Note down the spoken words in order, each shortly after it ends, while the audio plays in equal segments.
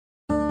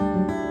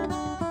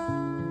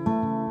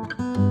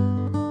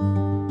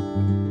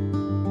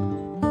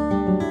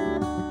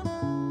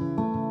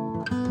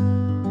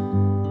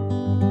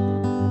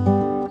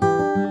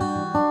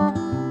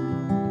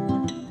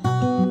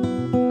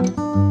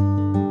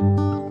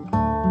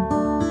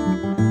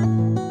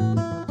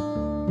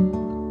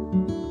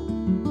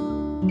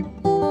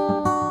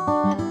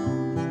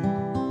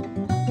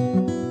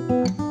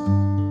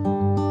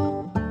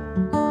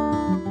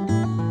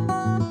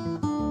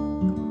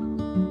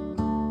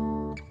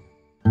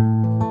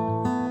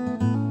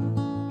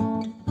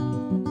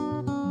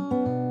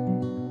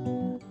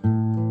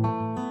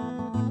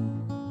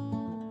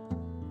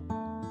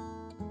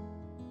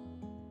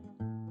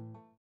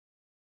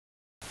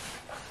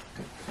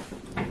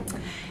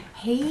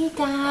Hey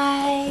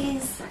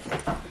guys,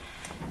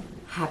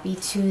 happy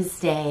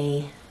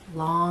Tuesday.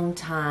 Long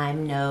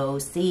time no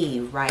see,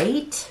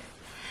 right?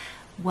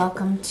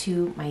 Welcome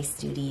to my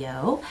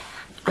studio.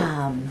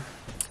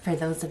 For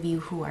those of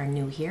you who are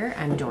new here,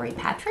 I'm Dori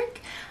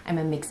Patrick. I'm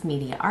a mixed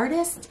media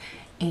artist,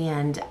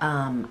 and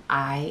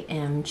I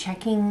am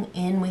checking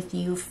in with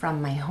you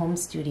from my home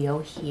studio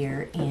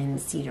here in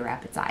Cedar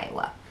Rapids,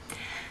 Iowa.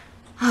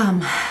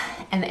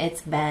 And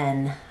it's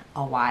been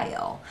a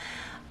while.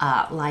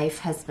 Life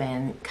has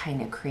been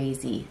kind of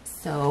crazy,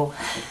 so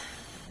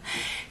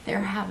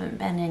there haven't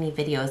been any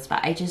videos,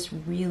 but I just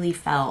really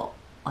felt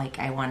like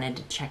I wanted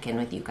to check in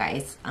with you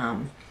guys.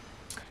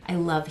 I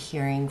love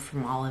hearing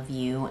from all of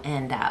you,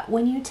 and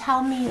when you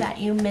tell me that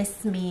you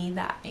miss me,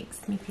 that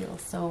makes me feel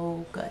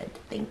so good.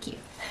 Thank you.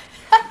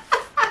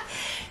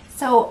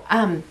 So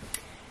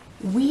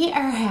we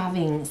are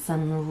having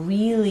some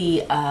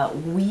really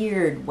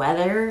weird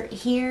weather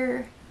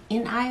here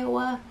in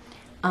Iowa.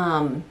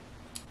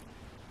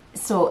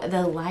 So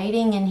the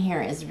lighting in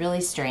here is really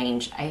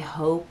strange. I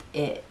hope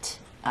it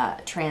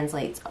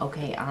translates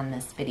okay on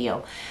this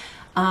video.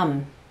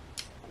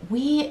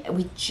 We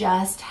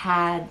just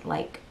had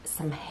like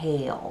some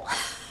hail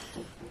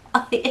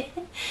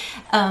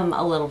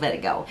a little bit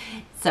ago.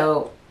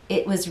 So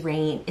it was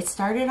rain. It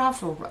started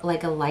off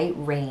like a light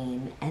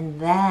rain, and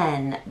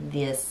then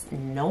this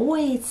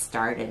noise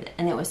started,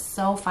 and it was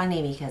so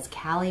funny because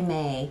Callie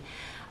Mae,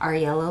 our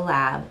yellow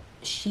lab,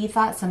 she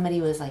thought somebody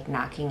was like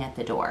knocking at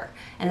the door,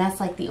 and that's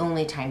like the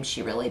only time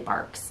she really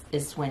barks,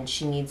 is when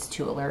she needs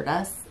to alert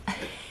us.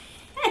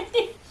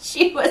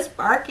 She was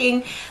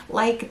barking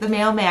like the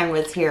mailman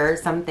was here or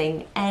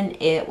something,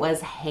 and it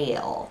was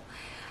hail.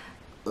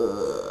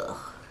 Ugh.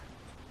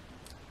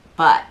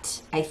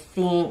 But I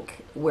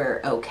think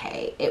we're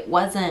okay. It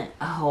wasn't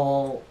a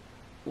whole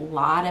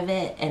lot of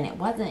it, and it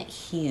wasn't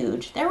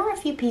huge. There were a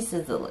few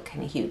pieces that look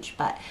kind of huge,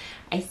 but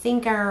I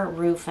think our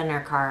roof and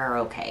our car are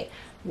okay.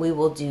 We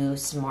will do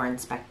some more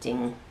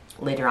inspecting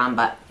later on,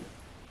 but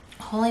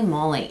holy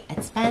moly,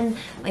 it's been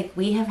like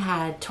we have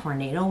had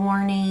tornado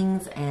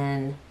warnings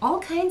and all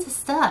kinds of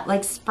stuff.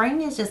 Like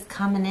spring is just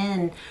coming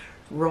in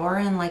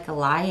roaring like a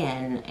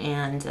lion,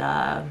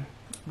 and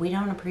we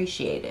don't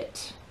appreciate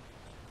it,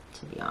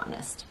 to be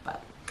honest.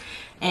 But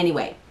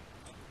anyway,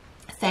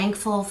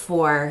 thankful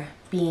for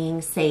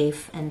being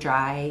safe and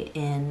dry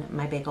in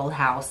my big old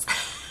house.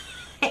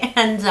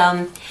 and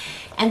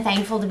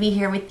thankful to be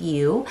here with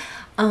you.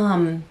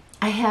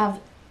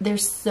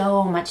 There's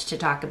so much to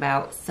talk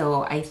about,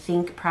 so I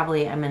think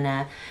probably I'm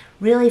gonna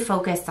really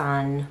focus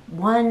on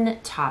one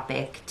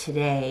topic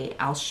today.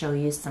 I'll show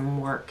you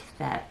some work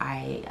that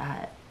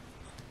I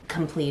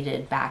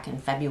completed back in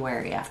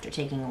February after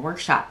taking a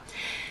workshop.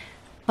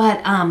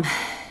 But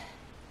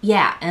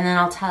yeah, and then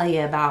I'll tell you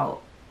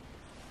about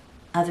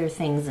other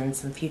things in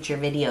some future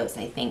videos,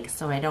 I think,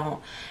 so I don't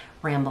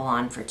ramble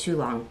on for too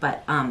long.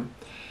 But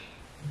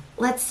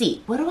let's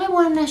see, what do I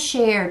want to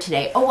share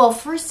today? Oh, well,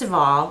 first of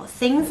all,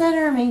 things that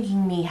are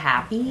making me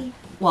happy.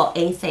 Well,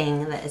 a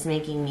thing that is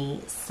making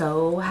me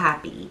so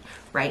happy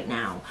right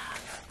now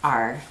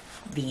are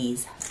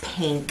these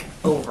pink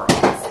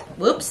overalls.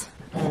 Whoops,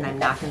 and I'm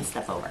knocking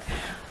stuff over.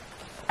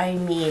 I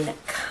mean,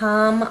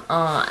 come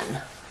on.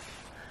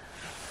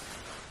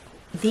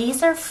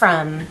 These are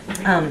from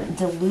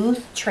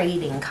Duluth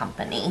Trading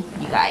Company,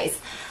 you guys.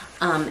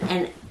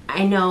 And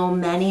I know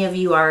many of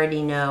you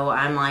already know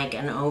I'm like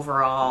an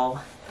overall,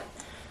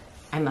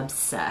 I'm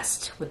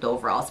obsessed with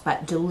overalls,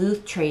 but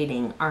Duluth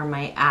Trading are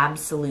my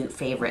absolute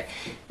favorite.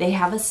 They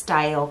have a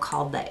style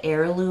called the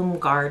Heirloom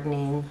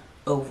Gardening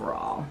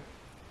Overall,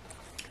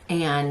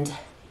 and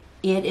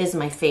it is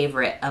my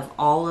favorite of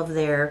all of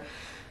their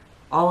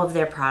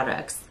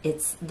products.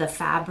 The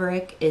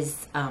fabric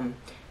is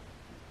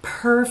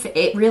perfect.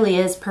 It really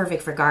is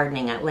perfect for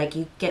gardening. Like,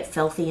 you get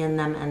filthy in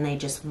them and they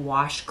just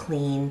wash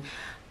clean.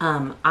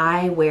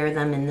 I wear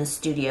them in the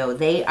studio.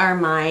 They are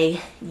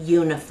my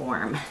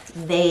uniform.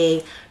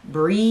 They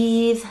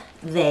breathe.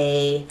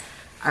 They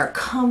are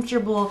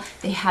comfortable.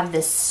 They have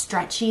this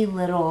stretchy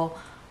little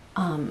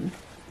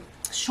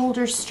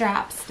shoulder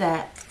straps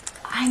that,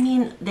 I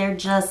mean, they're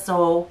just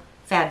so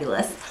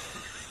fabulous.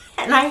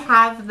 And I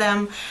have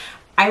them.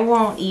 I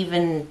won't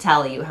even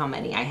tell you how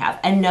many I have.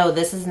 And no,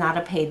 this is not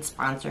a paid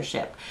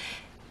sponsorship.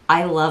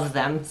 I love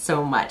them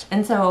so much.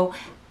 And so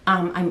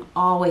I'm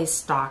always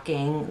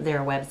stalking their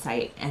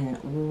website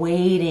and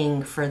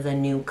waiting for the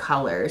new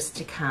colors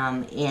to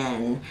come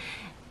in.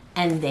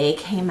 And they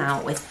came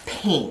out with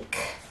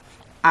pink.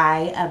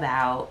 I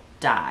about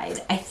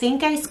died. I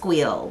think I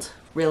squealed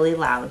really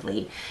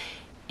loudly.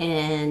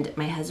 And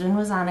my husband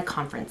was on a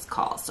conference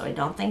call, so I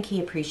don't think he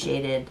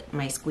appreciated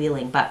my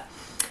squealing. But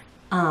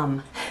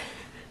I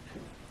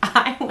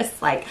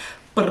was like,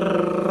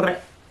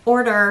 brrr,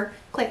 order,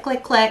 click,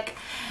 click, click.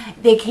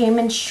 They came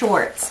in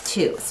shorts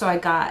too, so I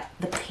got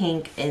the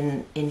pink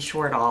in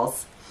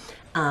short-alls.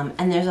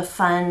 And there's a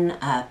fun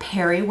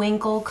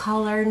periwinkle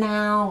color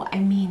now. I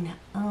mean,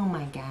 oh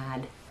my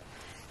God,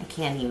 I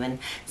can't even.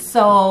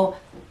 So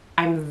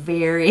I'm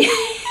very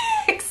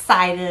excited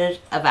excited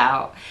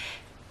about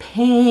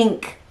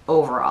pink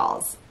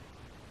overalls.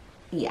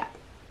 Yeah.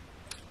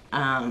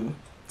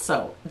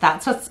 So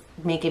that's what's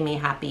making me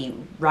happy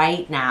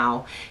right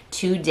now.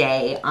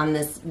 Today, on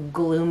this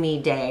gloomy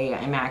day,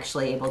 I'm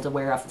actually able to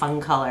wear a fun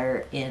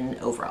color in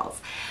overalls.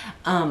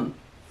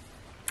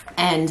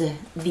 And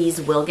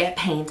these will get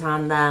paint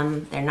on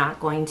them. They're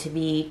not going to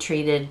be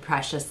treated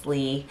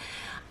preciously.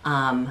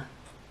 I'm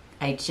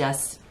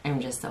just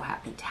so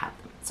happy to have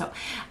them. So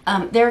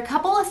there are a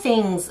couple of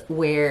things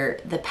where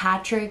the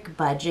Patrick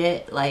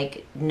budget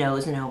like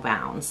knows no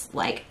bounds.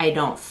 Like, I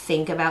don't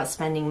think about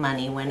spending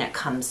money when it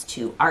comes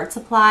to art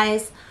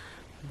supplies,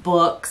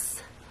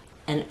 books,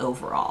 and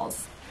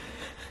overalls.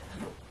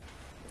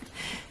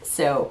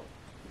 So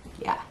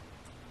yeah,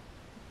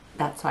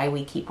 that's why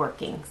we keep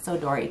working, so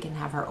Dori can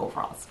have her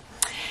overalls.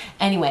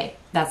 Anyway,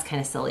 that's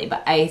kind of silly,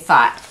 but I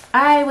thought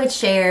I would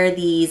share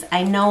these.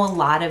 I know a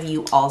lot of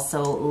you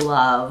also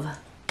love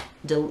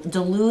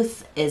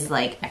Duluth is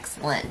like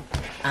excellent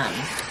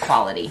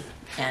quality,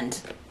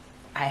 and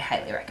I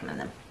highly recommend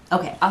them.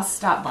 Okay, I'll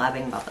stop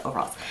blabbing about the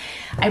overalls.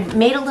 I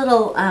made a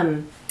little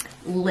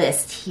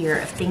list here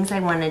of things I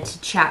wanted to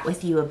chat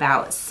with you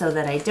about so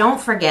that I don't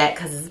forget,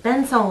 because it's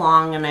been so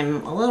long and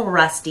I'm a little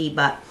rusty.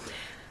 But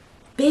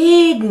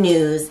big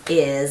news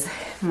is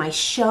my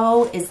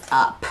show is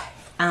up.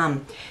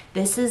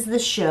 This is the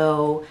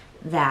show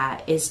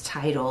that is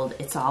titled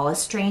It's All a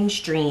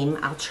Strange Dream.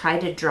 I'll try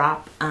to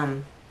drop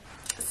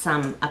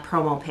a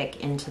promo pic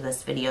into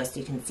this video so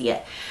you can see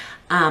it.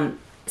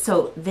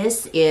 So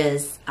this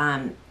is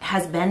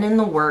has been in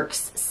the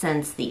works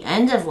since the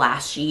end of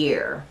last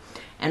year,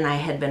 and I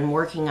had been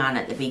working on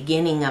it at the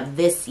beginning of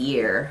this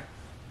year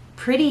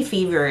pretty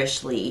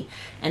feverishly,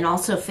 and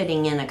also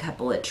fitting in a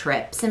couple of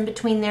trips in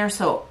between there,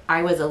 so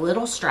I was a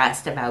little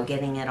stressed about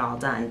getting it all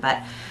done,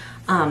 but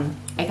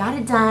I got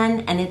it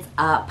done and it's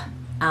up.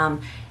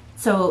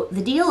 So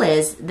the deal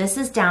is, this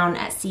is down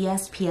at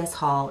CSPS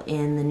Hall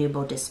in the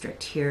Nubo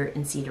District here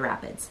in Cedar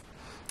Rapids.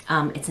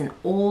 It's an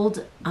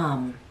old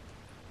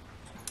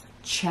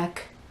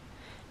Czech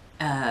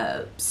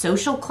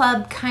social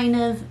club kind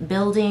of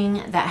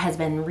building that has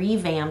been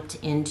revamped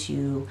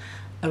into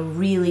a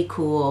really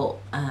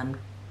cool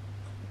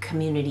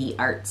community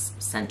arts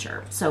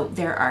center. So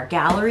there are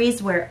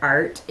galleries where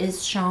art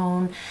is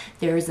shown.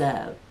 There's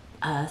a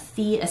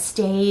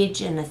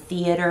stage and a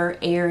theater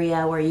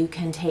area where you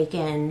can take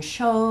in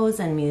shows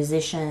and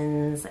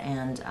musicians,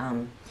 and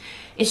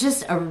it's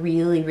just a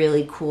really,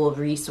 really cool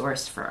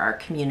resource for our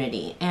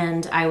community.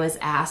 And I was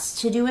asked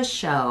to do a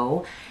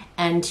show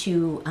and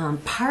to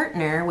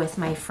partner with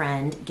my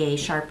friend Gay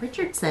Sharp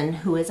Richardson,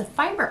 who is a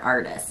fiber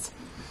artist.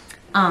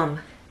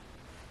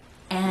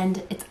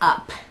 And it's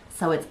up.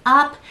 So it's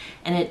up,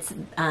 and it's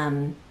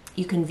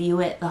you can view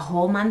it the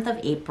whole month of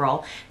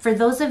April. For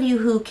those of you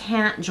who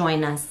can't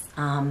join us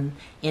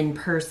in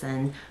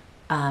person,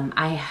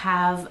 I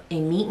have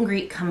a meet and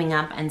greet coming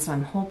up, and so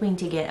I'm hoping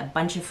to get a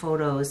bunch of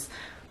photos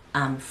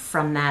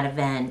from that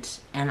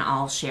event, and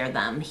I'll share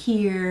them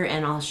here,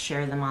 and I'll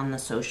share them on the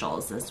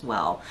socials as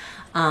well.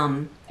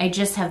 I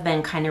just have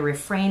been kind of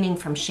refraining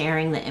from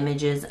sharing the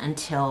images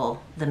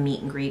until the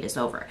meet and greet is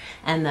over.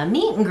 And the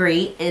meet and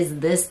greet is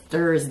this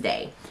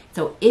Thursday.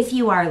 So if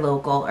you are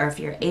local, or if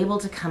you're able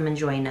to come and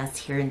join us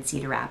here in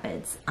Cedar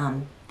Rapids,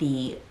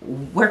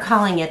 we're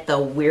calling it the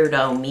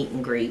Weirdo Meet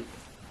and Greet.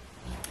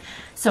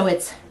 So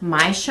it's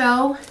my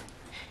show,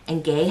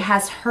 and Gay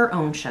has her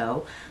own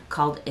show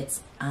called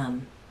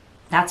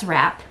That's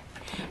Rap.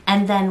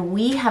 And then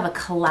we have a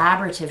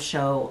collaborative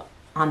show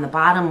on the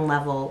bottom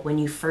level when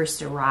you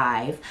first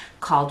arrive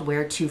called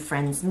Where Two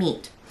Friends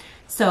Meet.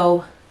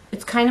 So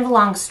it's kind of a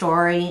long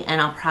story,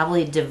 and I'll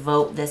probably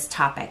devote this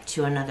topic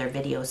to another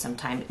video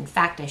sometime. In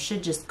fact, I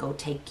should just go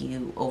take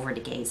you over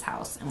to Gay's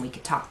house and we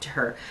could talk to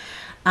her.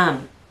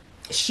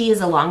 She is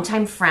a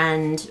longtime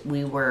friend.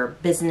 We were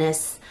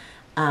business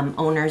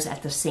owners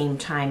at the same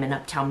time in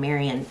Uptown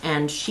Marion,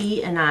 and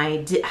she and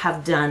I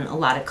have done a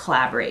lot of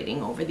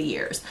collaborating over the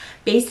years.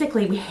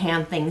 Basically, we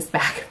hand things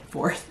back and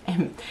forth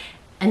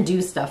and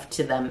do stuff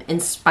to them,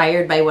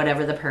 inspired by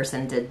whatever the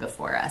person did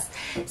before us.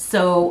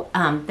 So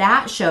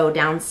that show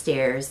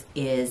downstairs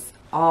is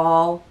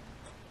all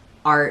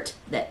art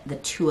that the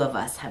two of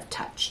us have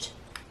touched.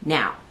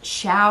 Now,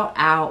 shout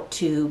out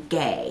to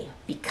Gay,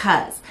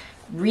 because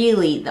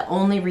really the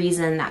only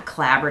reason that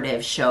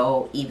collaborative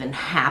show even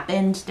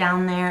happened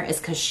down there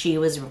is because she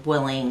was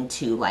willing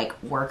to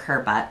like work her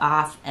butt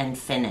off and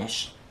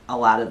finish a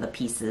lot of the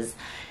pieces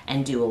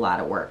and do a lot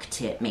of work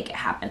to make it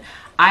happen.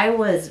 I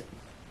was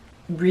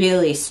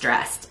really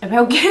stressed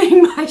about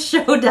getting my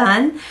show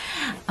done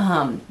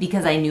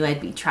because I knew I'd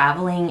be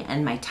traveling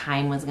and my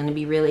time was going to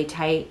be really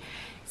tight.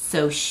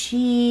 So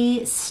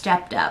she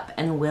stepped up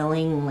and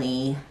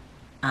willingly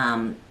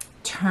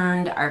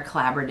turned our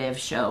collaborative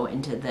show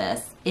into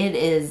this. It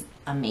is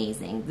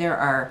amazing. There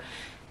are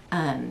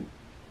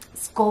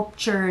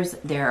sculptures,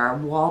 there are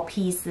wall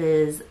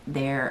pieces,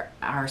 there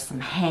are some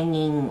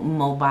hanging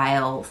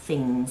mobile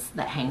things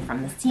that hang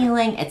from the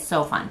ceiling. It's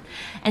so fun.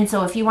 And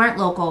so if you aren't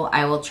local,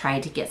 I will try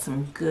to get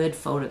some good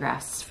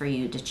photographs for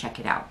you to check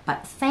it out.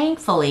 But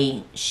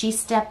thankfully, she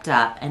stepped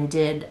up and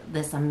did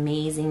this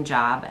amazing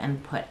job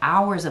and put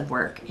hours of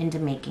work into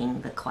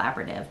making the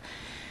collaborative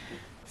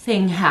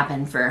thing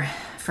happen for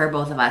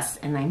both of us.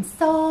 And I'm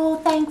so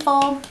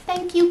thankful.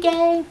 Thank you,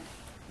 Gay.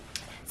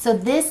 So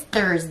this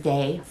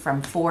Thursday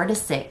from 4 to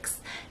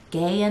 6,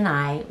 Gay and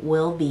I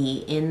will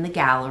be in the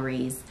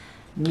galleries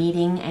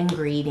meeting and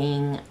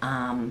greeting,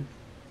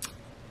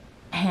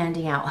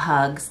 handing out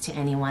hugs to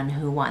anyone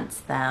who wants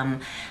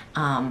them.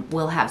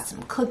 We'll have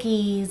some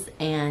cookies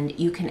and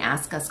you can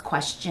ask us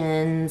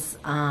questions.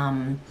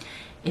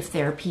 If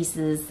there are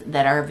pieces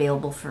that are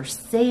available for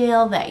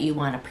sale that you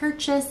want to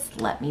purchase,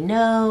 let me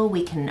know.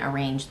 We can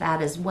arrange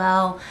that as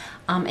well.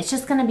 It's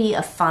just going to be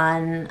a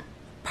fun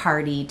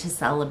party to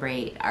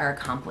celebrate our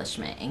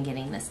accomplishment in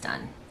getting this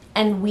done.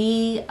 And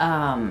we,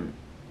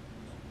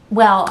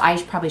 well,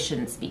 I probably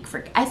shouldn't speak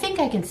for, I think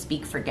I can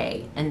speak for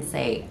Gay and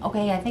say,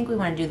 okay, I think we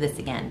want to do this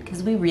again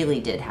because we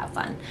really did have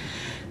fun.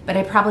 But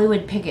I probably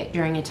would pick it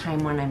during a time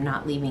when I'm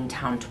not leaving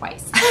town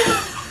twice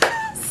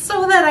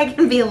so that I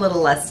can be a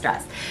little less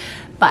stressed.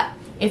 But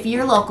if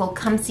you're local,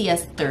 come see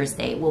us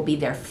Thursday. We'll be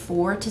there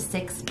 4 to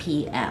 6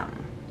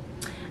 p.m.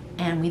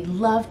 And we'd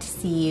love to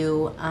see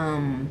you.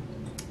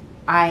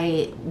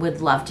 I would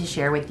love to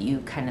share with you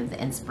kind of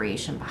the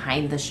inspiration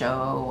behind the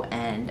show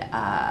and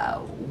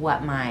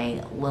what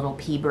my little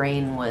pea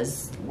brain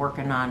was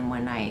working on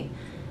when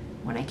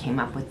I came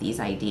up with these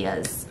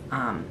ideas.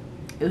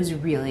 It was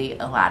really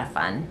a lot of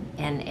fun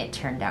and it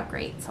turned out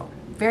great. So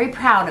very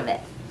proud of it.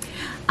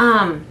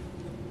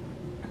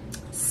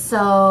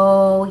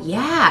 So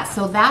yeah,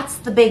 so that's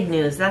the big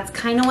news. That's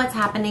kind of what's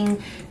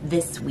happening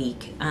this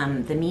week.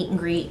 The meet and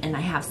greet, and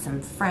I have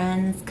some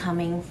friends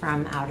coming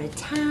from out of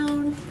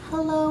town.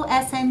 Hello,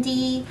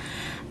 SND.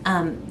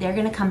 They're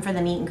gonna come for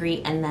the meet and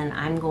greet, and then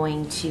I'm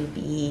going to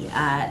be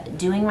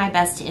doing my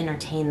best to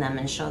entertain them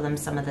and show them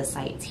some of the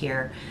sites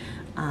here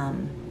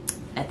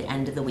at the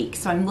end of the week.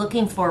 So I'm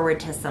looking forward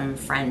to some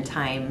friend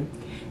time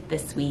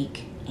this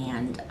week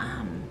and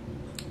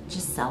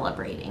just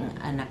celebrating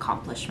an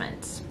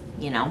accomplishment,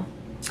 you know?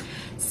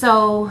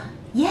 So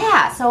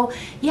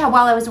yeah,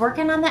 while I was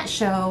working on that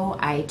show,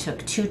 I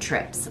took 2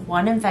 trips,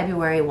 one in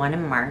February, one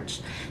in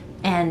March.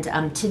 And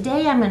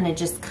today I'm gonna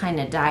just kind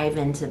of dive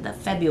into the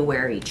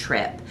February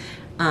trip.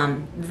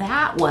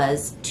 That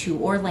was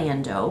to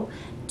Orlando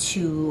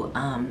to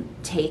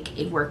take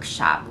a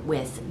workshop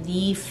with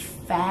the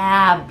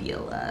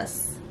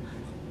fabulous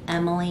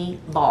Emily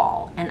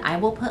Ball. And I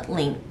will put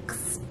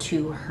links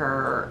to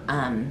her,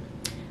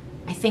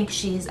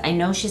 I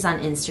know she's on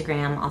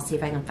Instagram. I'll see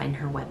if I can find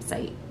her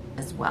website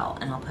as well,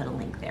 and I'll put a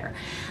link there.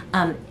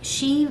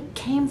 She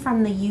came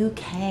from the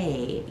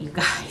UK, you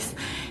guys,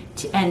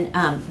 and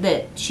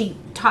she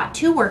taught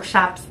 2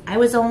 workshops. I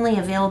was only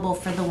available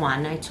for the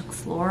one. I took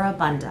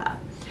Floribunda,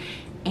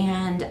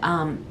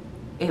 and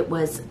it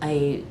was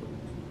an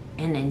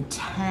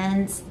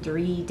intense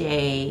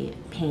 3-day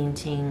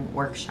painting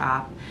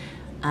workshop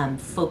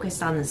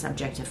focused on the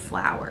subject of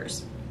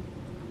flowers.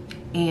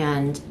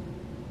 And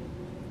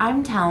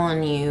I'm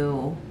telling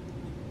you,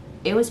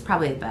 it was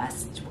probably the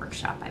best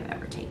workshop I've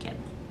ever taken.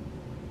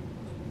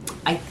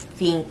 I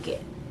think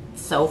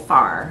so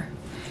far,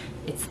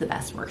 it's the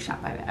best workshop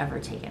I've ever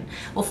taken.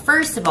 Well,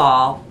 first of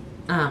all,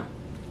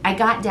 I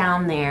got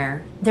down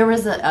there. There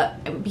was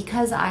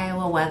because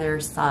Iowa weather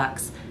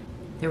sucks,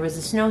 there was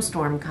a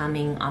snowstorm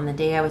coming on the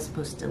day I was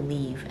supposed to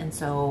leave. And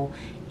so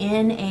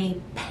in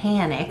a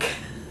panic,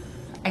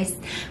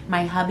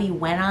 my hubby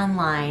went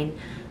online,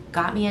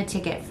 got me a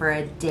ticket for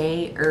a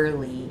day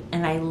early,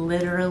 and I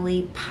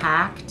literally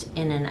packed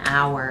in an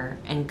hour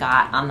and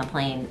got on the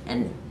plane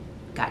and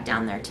got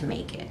down there to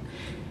make it,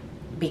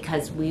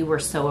 because we were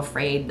so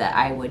afraid that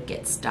I would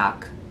get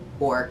stuck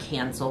or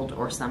canceled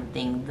or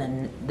something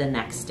the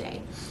next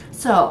day.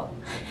 So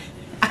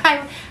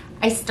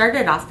I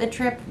started off the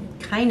trip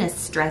kind of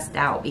stressed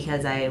out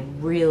because I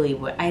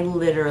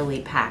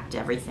literally packed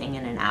everything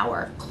in an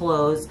hour.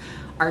 Clothes,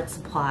 art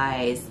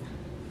supplies,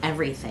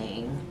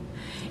 everything.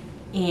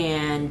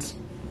 And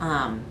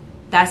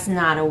that's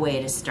not a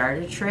way to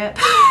start a trip.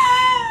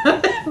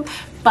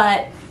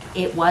 But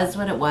it was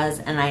what it was,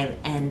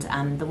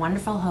 and the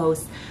wonderful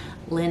hosts,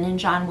 Lynn and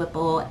John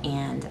Whipple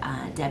and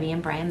Debbie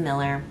and Brian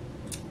Miller,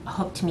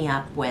 hooked me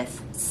up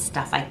with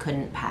stuff I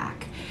couldn't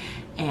pack,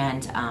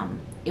 and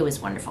it was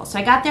wonderful. So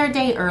I got there a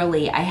day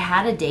early. I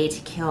had a day to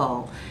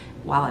kill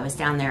while I was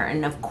down there,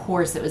 and of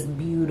course it was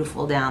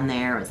beautiful down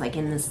there. It was like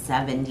in the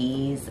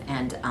 70s,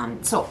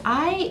 and so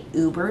I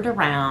Ubered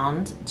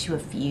around to a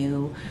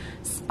few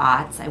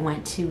spots. I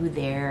went to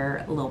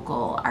their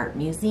local art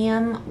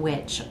museum,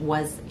 which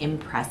was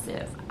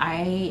impressive.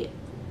 I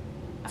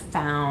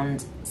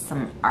found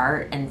some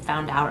art and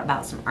found out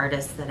about some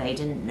artists that I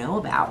didn't know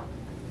about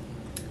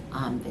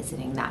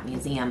visiting that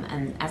museum,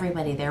 and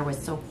everybody there was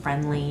so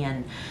friendly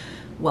and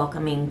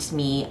welcoming to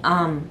me.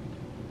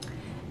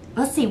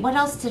 let's see, what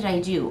else did I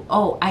do?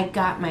 Oh, I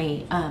got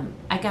my,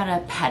 I got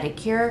a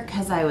pedicure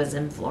because I was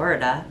in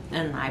Florida,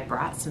 and I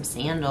brought some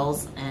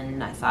sandals,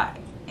 and I thought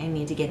I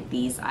need to get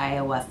these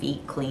Iowa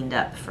feet cleaned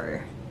up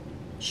for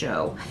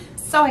show.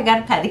 So I got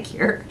a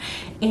pedicure,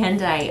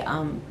 and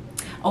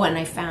oh, and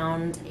I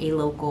found a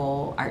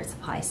local art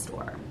supply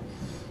store,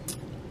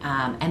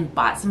 and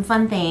bought some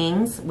fun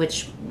things,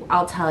 which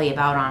I'll tell you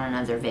about on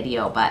another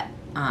video, but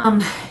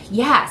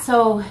yeah,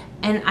 so,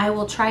 and I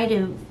will try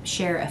to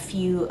share a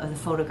few of the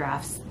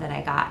photographs that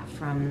I got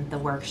from the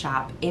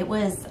workshop. It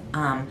was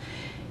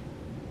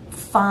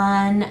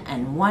fun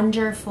and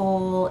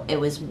wonderful. It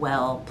was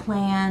well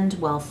planned,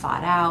 well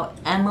thought out.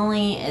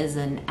 Emily is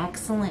an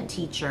excellent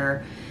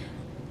teacher.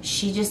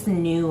 She just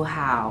knew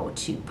how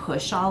to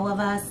push all of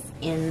us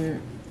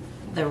in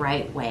the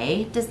right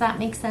way. Does that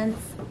make sense?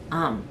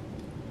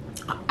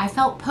 I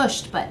felt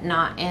pushed, but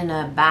not in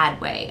a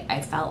bad way.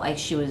 I felt like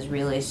she was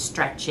really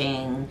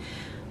stretching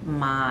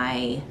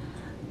my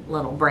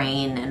little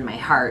brain and my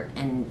heart,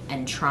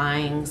 and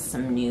trying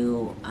some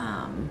new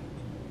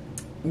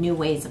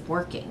ways of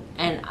working,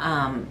 and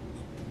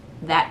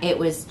that it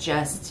was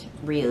just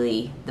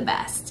really the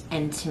best.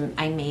 And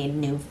I made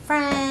new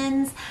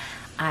friends.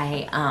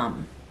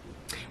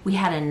 We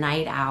had a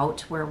night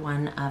out where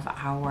one of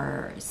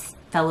our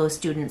fellow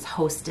students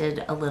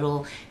hosted a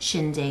little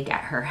shindig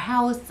at her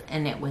house,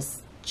 and it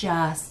was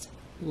just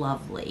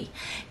lovely.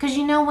 Because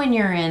you know, when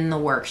you're in the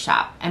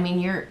workshop, I mean,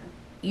 you're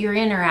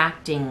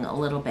interacting a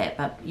little bit,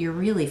 but you're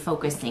really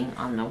focusing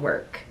on the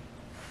work,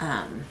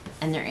 and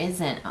there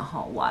isn't a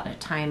whole lot of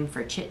time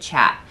for chit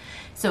chat.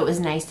 So it was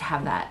nice to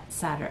have that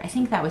Saturday. I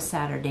think that was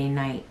Saturday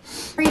night.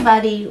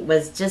 Everybody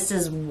was just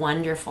as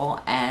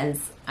wonderful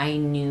as I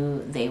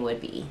knew they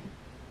would be.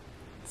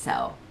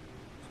 So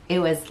it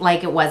was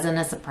like, it wasn't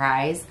a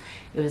surprise.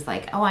 It was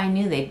like, oh, I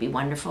knew they'd be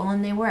wonderful,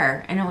 and they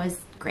were, and it was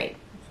great.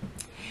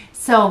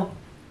 So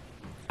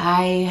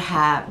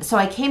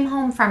I came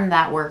home from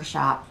that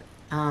workshop.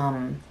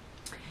 That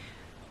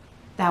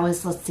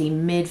was, let's see,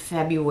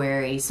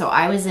 mid-February. So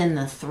I was in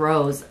the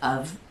throes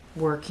of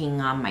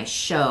working on my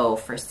show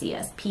for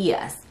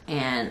CSPS,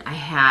 and I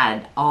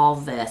had all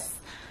these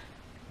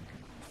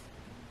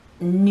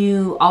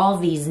new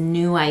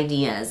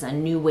ideas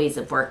and new ways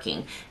of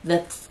working.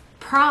 The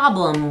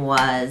problem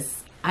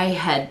was I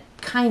had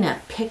kind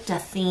of picked a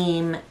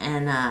theme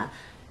and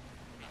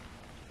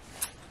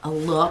a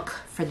look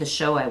for the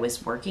show I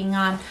was working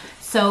on.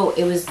 So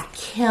it was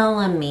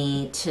killing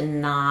me to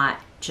not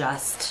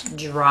just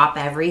drop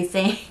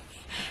everything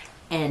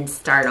and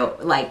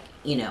start, like,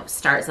 you know,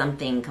 start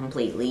something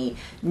completely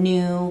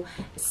new.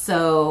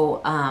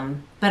 So,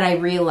 but I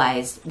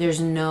realized there's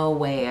no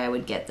way I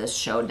would get this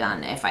show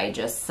done if I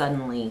just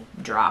suddenly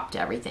dropped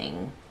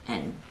everything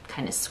and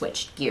kind of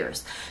switched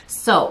gears.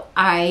 So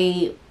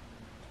I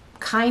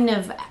kind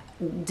of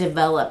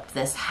developed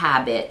this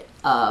habit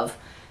of,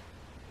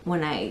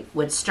 when I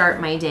would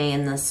start my day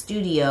in the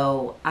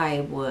studio, I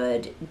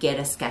would get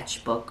a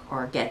sketchbook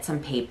or get some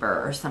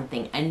paper or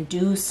something and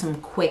do some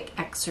quick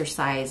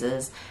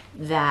exercises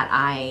that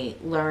I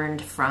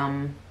learned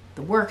from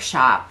the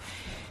workshop,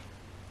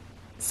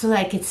 so that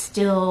I could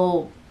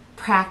still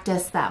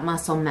practice that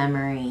muscle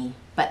memory,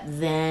 but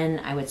then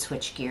I would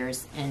switch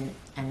gears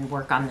and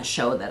work on the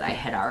show that I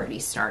had already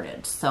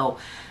started. So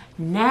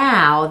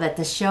now that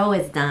the show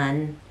is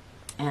done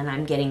and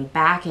I'm getting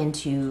back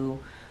into,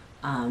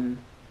 I'm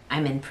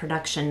in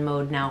production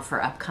mode now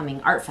for upcoming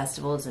art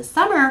festivals this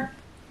summer,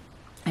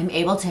 I'm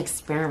able to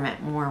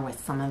experiment more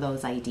with some of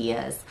those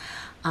ideas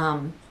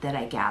that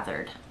I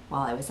gathered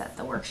while I was at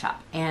the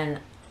workshop. And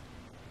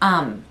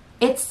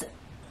it's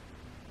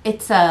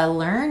a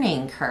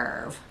learning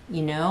curve,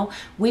 you know.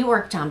 We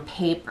worked on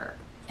paper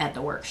at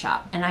the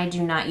workshop, and I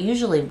do not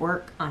usually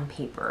work on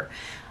paper,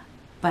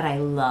 but I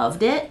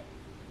loved it.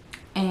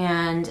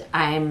 And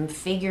I'm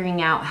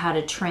figuring out how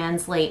to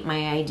translate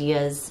my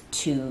ideas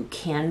to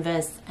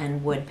canvas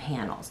and wood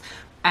panels.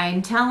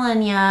 I'm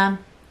telling ya,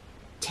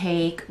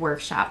 take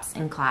workshops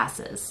and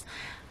classes.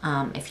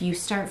 If you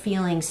start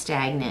feeling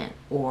stagnant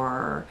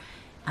or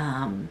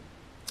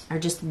are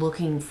just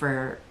looking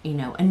for, you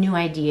know, a new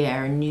idea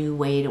or a new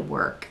way to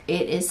work,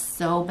 it is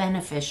so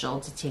beneficial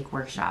to take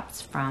workshops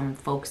from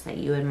folks that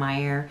you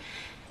admire.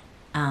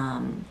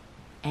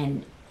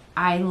 And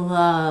I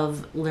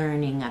love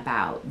learning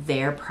about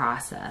their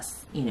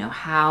process, you know,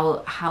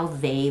 how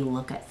they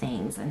look at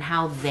things and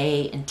how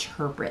they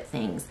interpret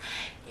things.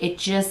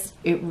 It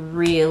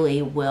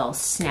really will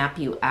snap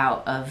you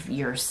out of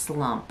your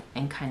slump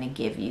and kind of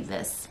give you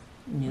this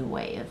new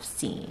way of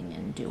seeing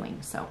and doing.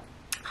 So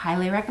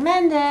highly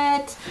recommend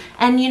it.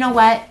 And you know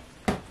what?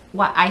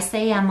 What I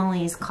say,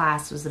 Emily's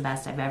class was the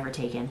best I've ever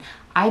taken.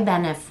 I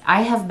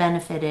have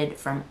benefited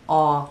from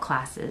all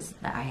classes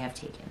that I have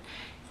taken.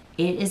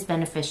 It is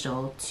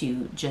beneficial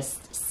to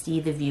just see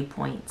the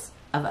viewpoints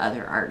of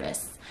other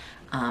artists.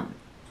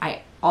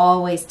 I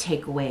always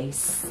take away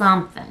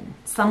something,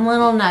 some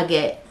little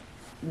nugget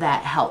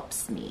that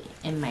helps me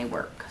in my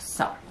work.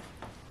 So,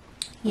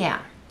 yeah.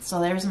 So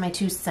there's my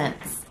 2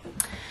 cents.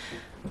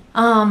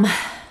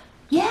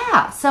 Yeah.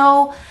 yeah,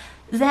 so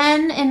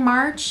then in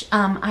March,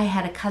 I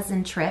had a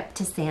cousin trip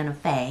to Santa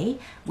Fe,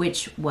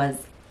 which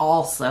was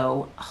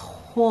also,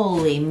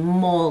 holy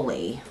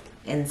moly,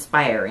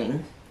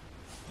 inspiring.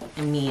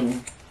 I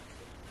mean,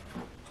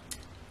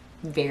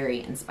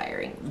 very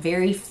inspiring,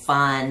 very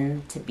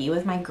fun to be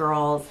with my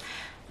girls,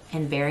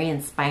 and very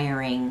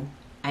inspiring.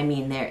 I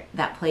mean,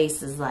 that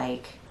place is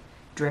like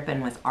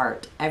dripping with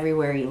art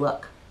everywhere you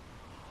look.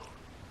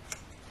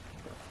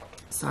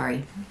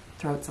 Sorry,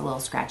 throat's a little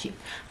scratchy.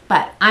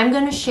 But I'm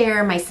going to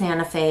share my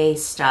Santa Fe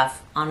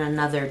stuff on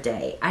another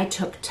day. I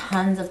took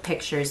tons of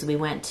pictures. We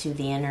went to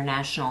the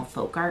International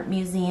Folk Art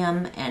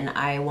Museum, and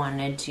I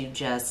wanted to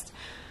just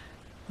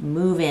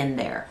move in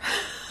there.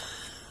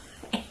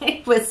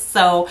 It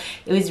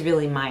was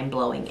really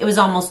mind-blowing. It was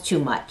almost too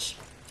much.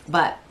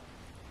 But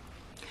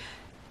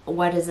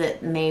what is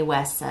it? Mae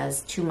West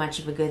says, too much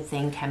of a good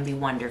thing can be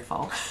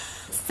wonderful.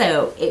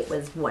 So it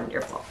was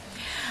wonderful.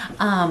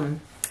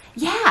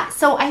 Yeah,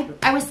 so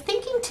I was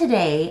thinking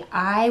today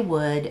I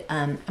would,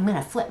 I'm going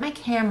to flip my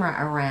camera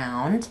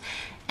around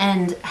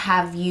and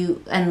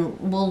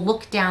we'll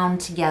look down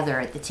together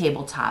at the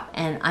tabletop,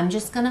 and I'm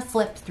just going to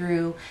flip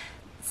through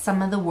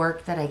some of the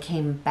work that I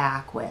came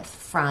back with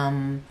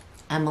from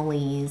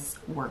Emily's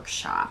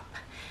workshop.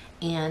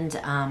 And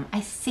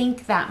I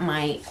think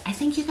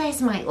you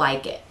guys might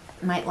like it.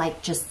 Might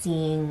like just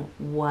seeing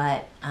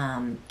what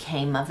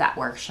came of that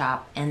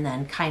workshop, and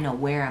then kind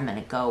of where I'm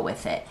going to go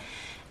with it.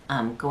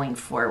 Going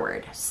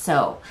forward.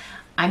 So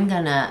I'm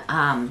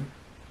gonna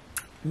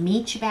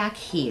meet you back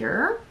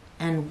here,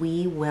 and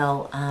we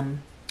will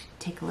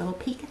take a little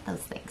peek at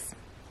those things.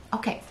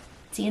 Okay,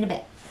 see you in a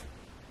bit.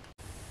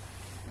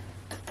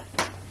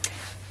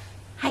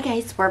 Hi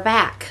guys, we're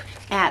back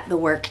at the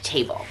work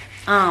table.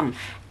 And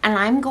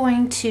I'm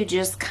going to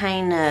just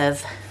kind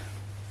of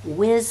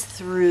whiz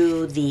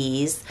through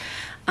these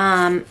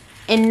in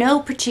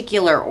no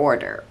particular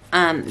order.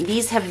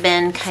 These have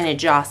been kind of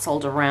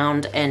jostled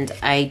around, and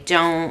I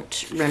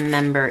don't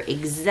remember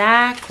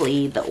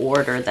exactly the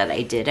order that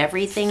I did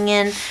everything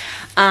in,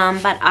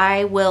 but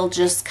I will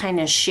just kind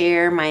of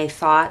share my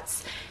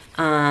thoughts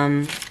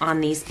on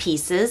these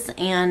pieces.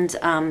 And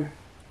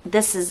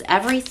this is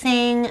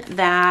everything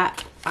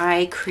that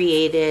I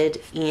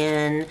created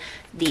in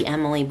the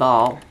Emily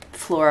Ball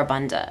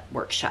Floribunda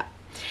workshop.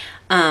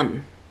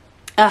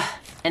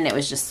 And it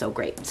was just so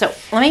great. So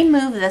let me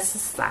move this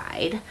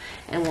aside,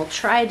 and we'll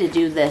try to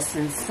do this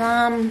in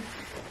some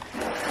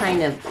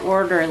kind of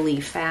orderly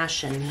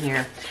fashion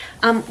here.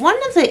 One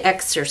of the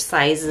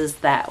exercises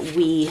that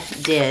we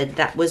did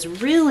that was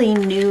really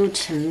new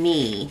to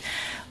me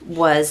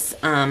was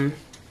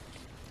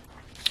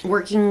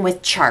working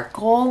with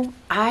charcoal.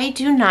 I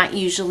do not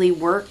usually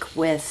work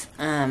with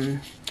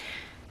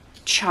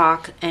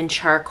chalk and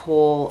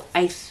charcoal.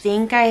 I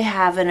think I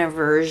have an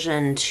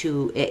aversion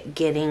to it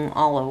getting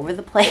all over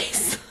the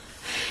place.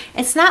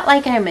 It's not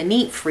like I'm a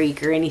neat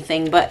freak or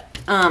anything, but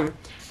I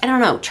don't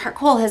know.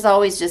 Charcoal has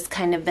always just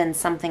kind of been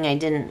something I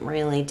didn't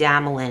really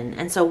dabble in.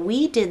 And so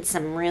we did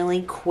some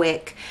really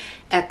quick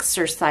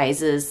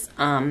exercises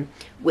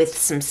with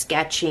some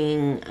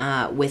sketching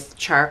with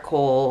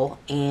charcoal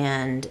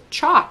and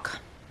chalk.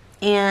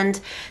 And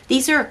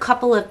these are a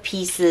couple of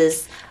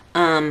pieces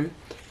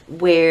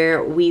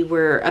where we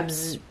were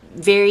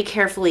very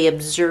carefully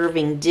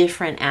observing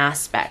different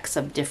aspects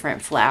of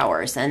different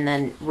flowers and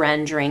then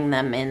rendering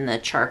them in the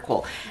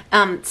charcoal.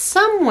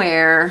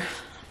 Somewhere,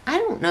 I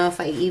don't know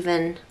if I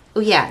even,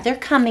 oh yeah, they're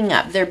coming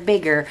up. They're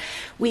bigger.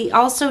 We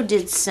also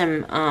did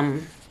some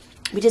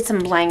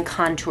blank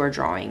contour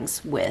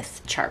drawings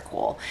with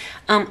charcoal.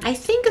 I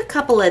think a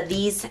couple of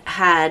these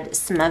had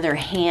some other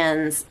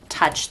hands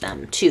touch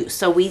them too.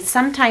 So we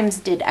sometimes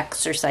did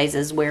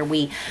exercises where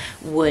we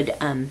would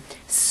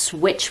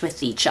switch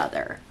with each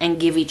other and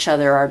give each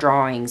other our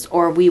drawings,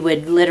 or we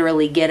would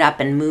literally get up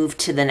and move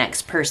to the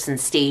next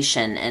person's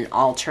station and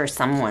alter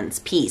someone's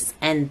piece.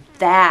 And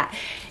that,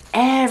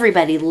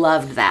 everybody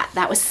loved that.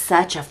 That was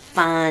such a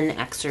fun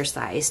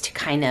exercise to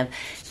kind of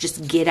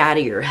just get out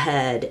of your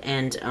head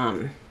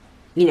and,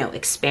 you know,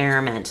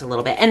 experiment a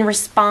little bit and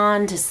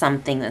respond to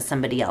something that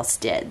somebody else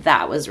did.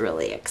 That was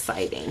really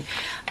exciting.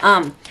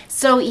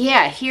 So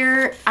yeah,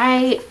 here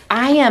I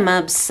am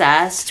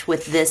obsessed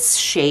with this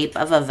shape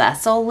of a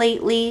vessel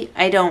lately.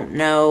 I don't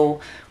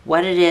know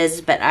what it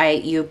is,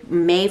 but you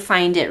may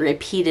find it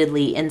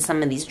repeatedly in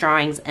some of these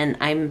drawings, and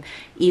I'm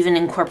even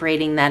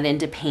incorporating that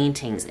into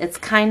paintings. It's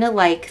kind of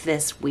like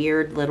this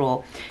weird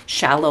little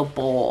shallow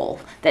bowl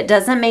that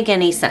doesn't make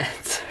any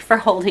sense for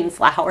holding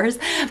flowers,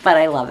 but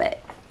I love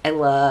it. I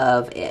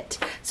love it.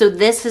 So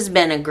this has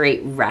been a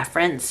great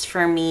reference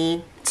for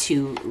me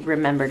to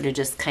remember to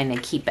just kind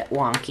of keep it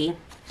wonky.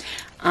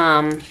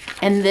 And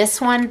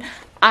this one,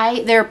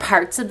 there are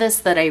parts of this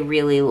that I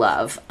really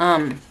love.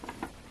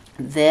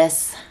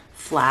 This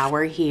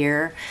flower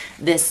here,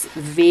 this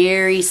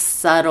very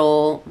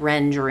subtle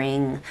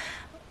rendering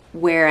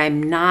where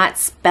I'm not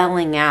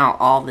spelling out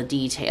all the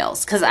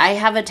details, because I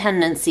have a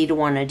tendency to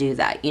want to do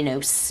that, you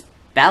know,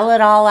 spell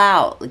it all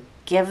out,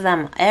 give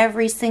them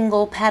every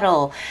single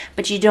petal,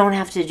 but you don't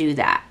have to do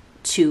that.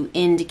 to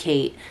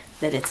indicate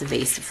that it's a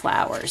vase of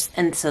flowers.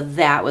 And so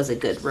that was a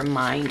good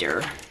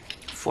reminder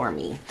for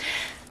me.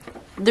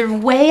 The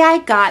way I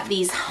got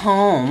these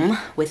home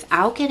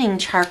without getting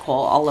charcoal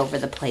all over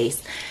the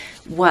place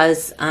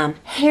was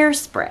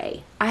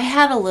hairspray. I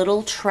had a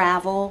little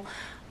travel,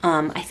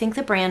 I think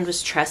the brand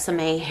was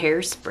Tresemme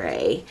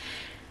hairspray,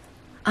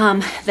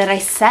 that I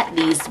set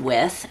these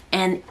with,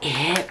 and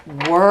it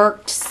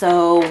worked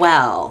so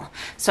well.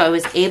 So I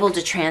was able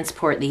to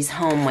transport these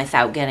home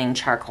without getting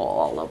charcoal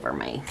all over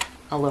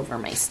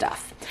my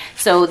stuff.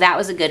 So that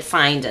was a good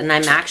find, and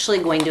I'm actually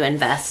going to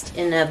invest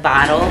in a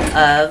bottle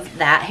of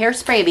that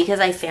hairspray because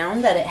I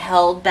found that it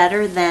held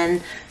better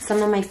than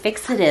some of my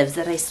fixatives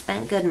that I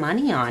spent good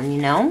money on,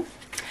 you know?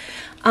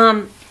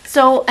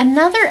 So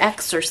another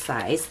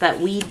exercise that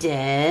we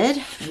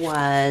did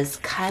was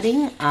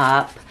cutting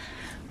up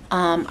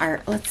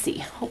let's see,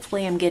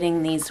 hopefully I'm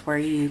getting these where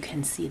you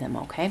can see them,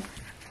 okay?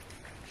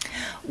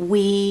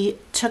 We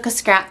took a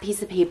scrap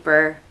piece of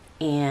paper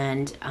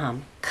and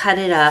cut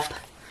it up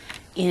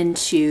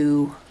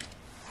into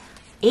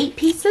 8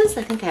 pieces.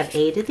 I think I have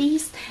 8 of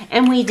these.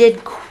 And we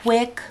did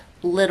quick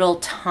little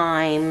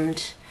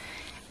timed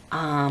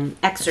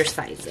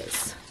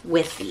exercises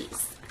with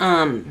these.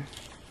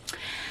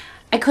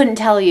 I couldn't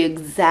tell you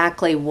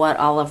exactly what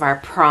all of our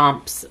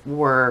prompts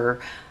were.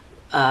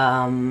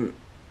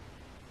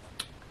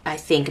 I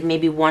think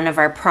maybe one of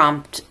our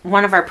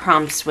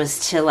prompts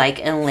was to like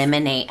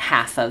eliminate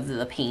half of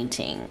the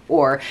painting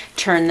or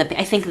turn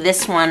I think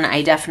this one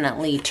I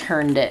definitely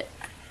turned it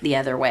the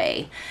other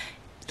way.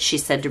 She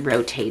said to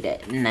rotate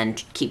it and then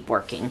keep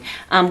working.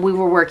 We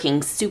were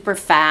working super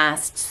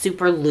fast,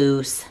 super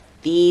loose.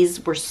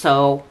 These were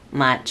so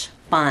much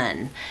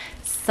fun.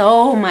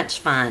 So much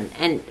fun,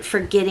 and for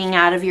getting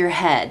out of your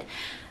head.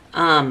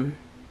 And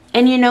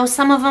you know,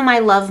 some of them I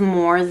love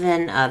more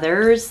than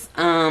others.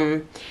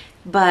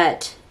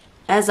 But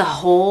as a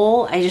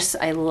whole,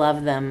 I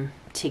love them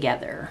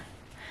together.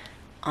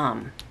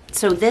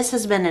 So this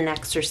has been an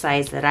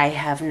exercise that I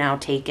have now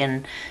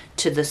taken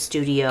to the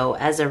studio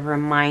as a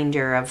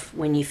reminder of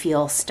when you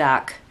feel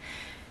stuck,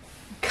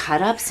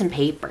 cut up some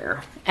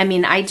paper. I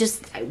mean,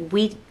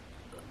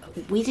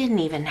 we didn't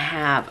even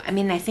have, I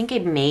mean, I think I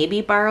maybe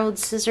borrowed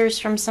scissors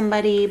from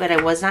somebody, but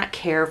I was not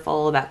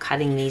careful about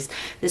cutting these.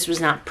 This was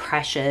not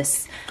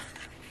precious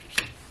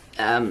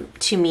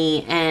to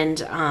me,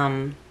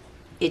 and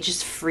it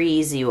just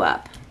frees you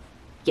up.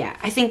 Yeah,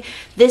 I think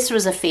this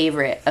was a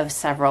favorite of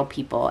several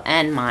people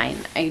and mine.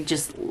 I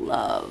just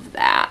love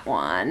that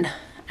one.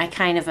 I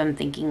kind of am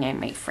thinking I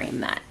might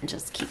frame that and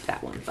just keep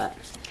that one. But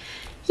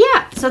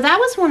yeah, so that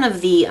was one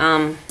of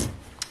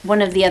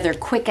the other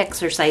quick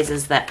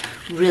exercises that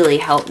really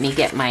helped me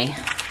get my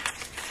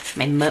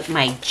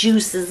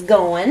juices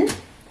going.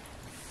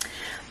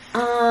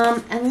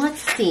 And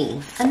let's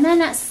see. And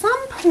then at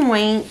some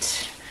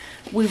point,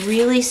 we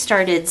really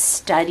started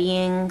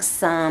studying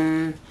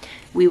some.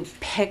 We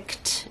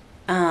picked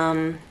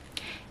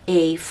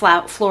a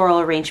floral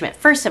arrangement.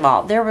 First of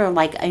all, there were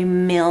like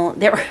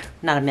there were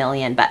not a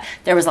million, but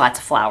there was lots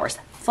of flowers.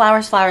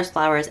 Flowers, flowers,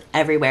 flowers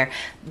everywhere.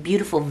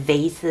 Beautiful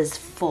vases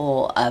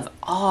full of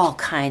all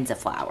kinds of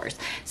flowers.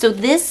 So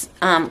this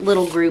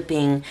little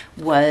grouping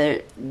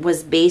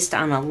was based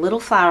on a little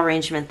flower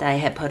arrangement that I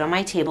had put on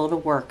my table to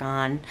work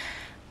on,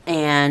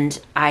 and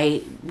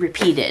I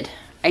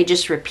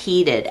just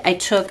repeated. I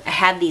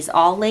had these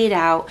all laid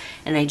out,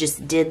 and I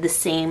just did the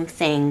same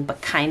thing,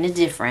 but kind of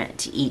different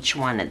to each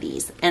one of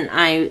these. And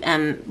I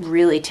am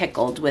really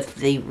tickled with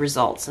the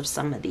results of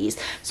some of these.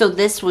 So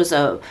this was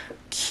a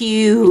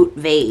cute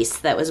vase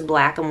that was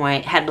black and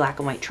white, had black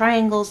and white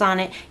triangles on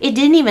it. It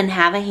didn't even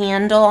have a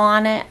handle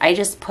on it. I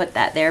just put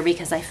that there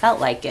because I felt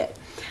like it.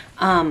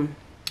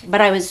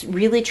 But I was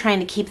really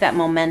trying to keep that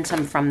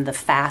momentum from the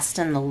fast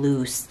and the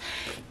loose,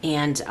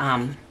 and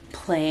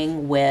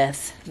playing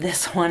with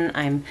this one.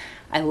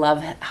 I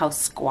love how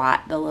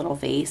squat the little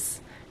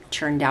vase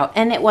turned out,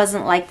 and it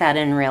wasn't like that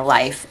in real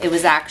life. It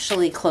was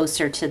actually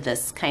closer to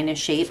this kind of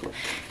shape,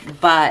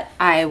 but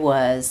I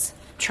was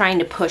trying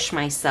to push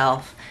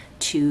myself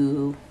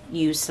to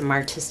use some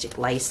artistic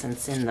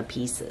license in the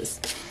pieces.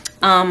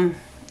 And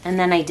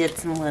then I did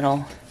some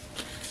little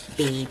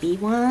baby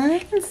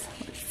ones. Let's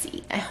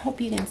see, I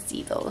hope you can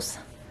see those.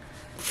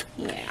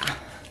 Yeah,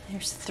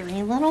 there's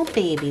 3 little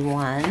baby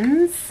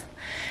ones.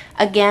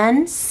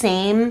 Again,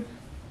 same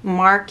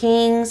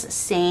markings,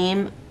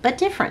 same but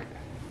different.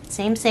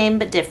 Same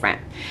but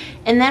different.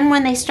 And then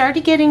when they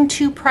started getting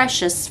too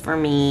precious for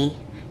me,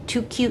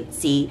 too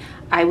cutesy,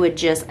 I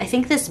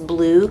think this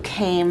blue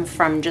came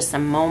from just a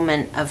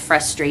moment of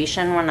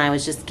frustration when I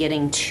was just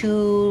getting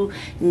too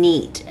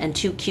neat and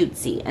too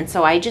cutesy. And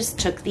so I just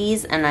took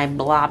these and I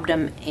blobbed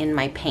them in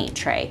my paint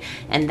tray.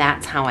 And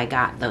that's how I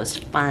got those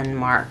fun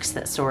marks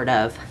that sort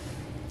of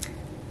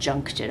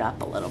junked it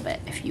up a little bit,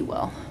 if you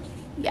will.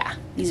 Yeah,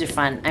 these are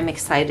fun. I'm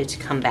excited to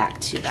come back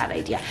to that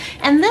idea.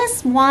 And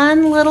this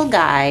one little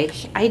guy,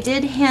 I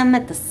did him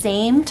at the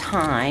same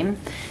time.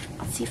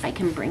 Let's see if I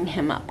can bring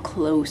him up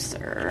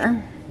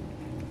closer.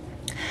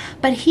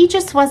 But he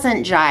just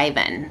wasn't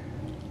jiving.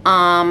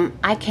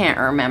 I can't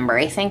remember.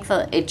 I think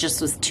it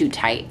just was too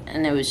tight,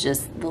 and it was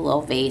just the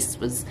little vase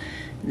was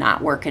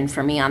not working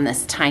for me on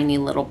this tiny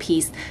little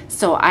piece.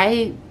 So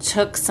I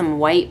took some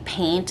white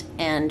paint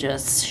and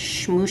just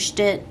smooshed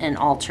it and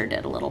altered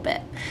it a little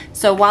bit.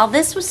 So while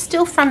this was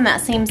still from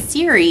that same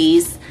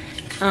series,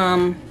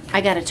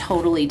 I got a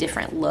totally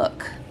different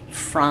look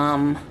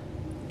from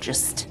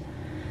just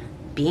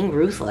being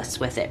ruthless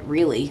with it,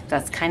 really.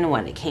 That's kind of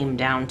what it came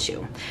down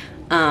to.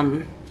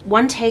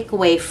 One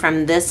takeaway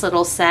from this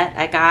little set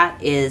I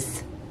got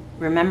is,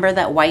 remember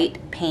that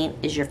white paint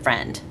is your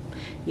friend.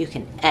 You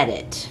can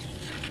edit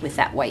with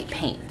that white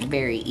paint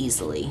very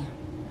easily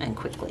and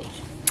quickly.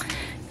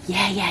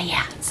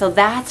 Yeah. So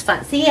that's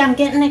fun. See, I'm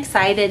getting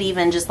excited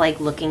even just like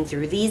looking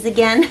through these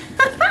again.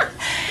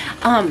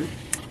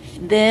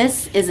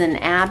 This is an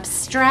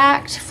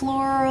abstract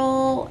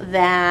floral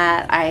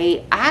that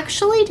I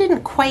actually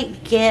didn't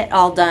quite get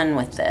all done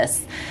with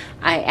this.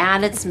 I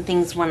added some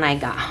things when I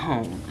got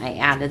home. I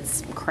added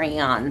some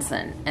crayons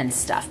and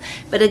stuff.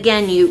 But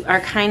again, you are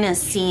kind of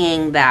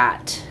seeing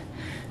that,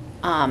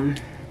 I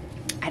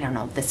don't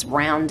know, this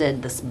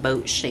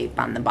boat shape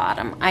on the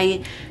bottom.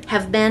 I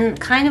have been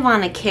kind of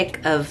on a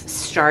kick of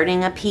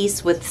starting a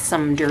piece with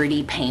some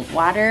dirty paint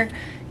water.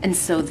 And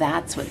so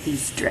that's what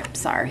these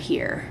drips are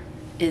here,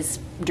 is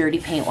dirty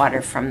paint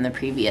water from the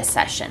previous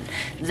session.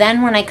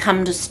 Then when I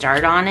come to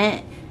start on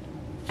it,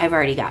 I've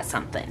already got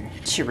something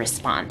to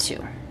respond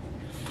to.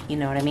 You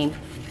know what I mean?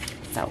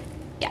 So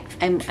yeah,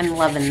 I'm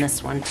loving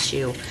this one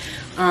too.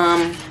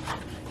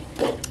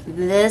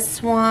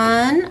 This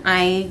one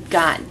I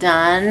got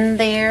done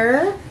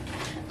there.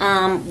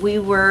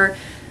 Another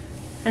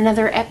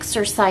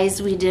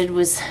exercise we did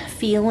was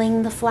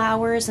feeling the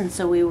flowers, and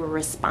so we were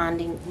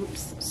responding,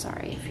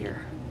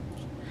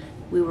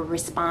 we were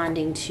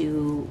responding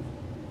to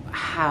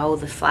how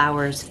the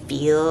flowers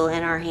feel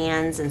in our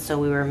hands, and so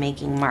we were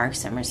making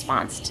marks in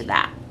response to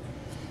that.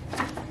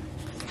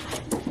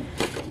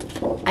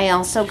 I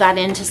also got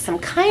into some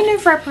kind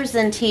of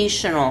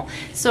representational.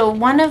 So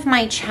one of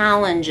my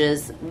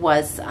challenges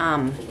was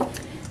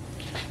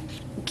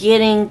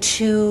getting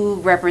too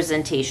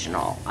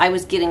representational. I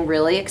was getting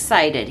really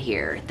excited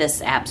here.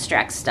 This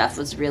abstract stuff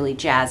was really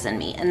jazzing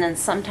me. And then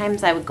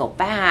sometimes I would go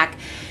back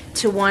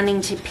to wanting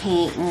to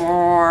paint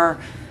more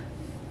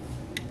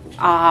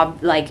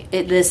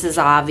this is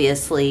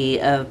obviously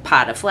a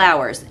pot of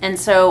flowers. And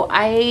so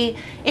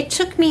it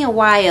took me a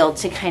while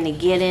to kind of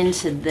get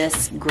into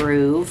this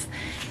groove,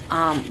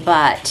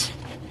 but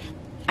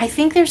I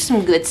think there's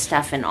some good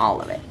stuff in all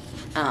of it.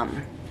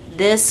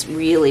 This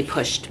really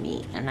pushed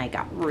me, and I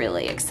got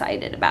really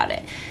excited about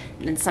it.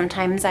 And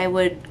sometimes I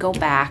would go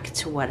back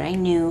to what I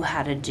knew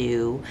how to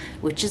do,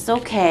 which is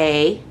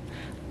okay,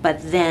 but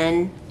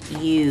then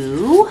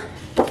you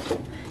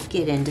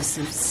get into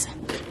some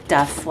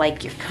stuff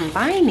like you're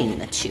combining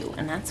the two,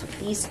 and that's what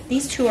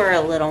these two are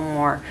a little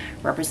more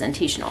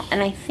representational.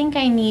 And I think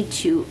I need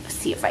to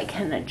see if I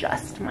can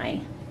adjust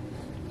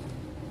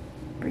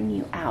bring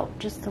you out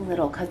just a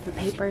little, because the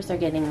papers are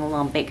getting a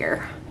little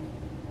bigger.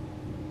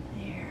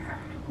 There,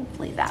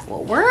 hopefully that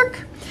will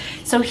work.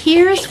 So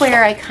here's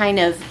where I kind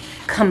of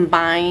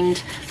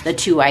combined the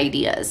two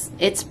ideas.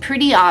 It's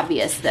pretty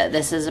obvious that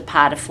this is a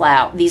pot of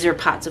flower. These are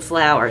pots of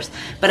flowers,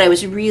 but I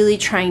was really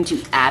trying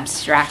to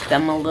abstract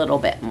them a little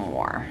bit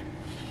more.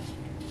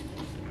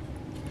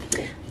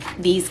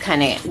 These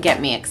kind of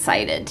get me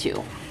excited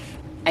too.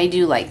 I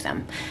do like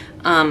them.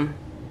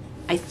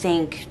 I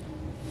think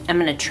I'm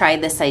going to try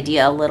this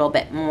idea a little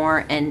bit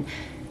more and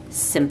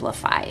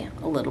simplify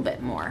a little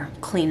bit more.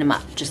 Clean them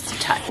up just a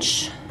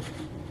touch.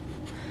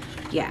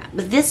 Yeah,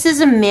 but this is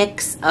a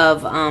mix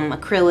of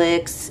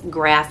acrylics,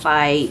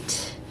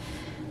 graphite.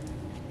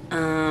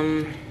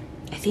 I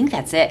think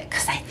that's it,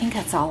 because I think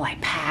that's all I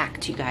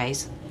packed, you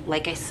guys.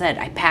 Like I said,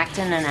 I packed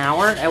in an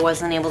hour. I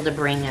wasn't able to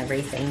bring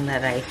everything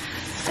that I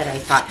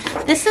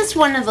thought. This is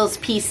one of those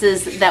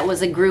pieces that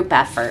was a group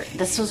effort.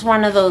 This was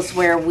one of those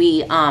where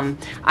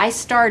I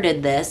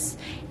started this,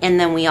 and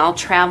then we all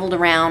traveled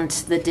around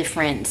to the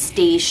different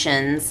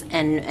stations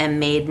and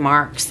made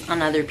marks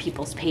on other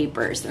people's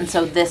papers. And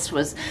so this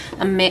was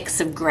a mix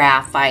of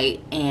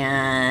graphite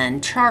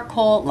and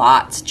charcoal,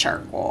 lots of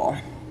charcoal,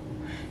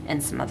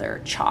 and some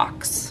other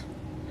chalks.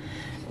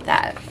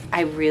 That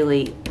I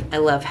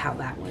love how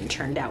that one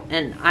turned out.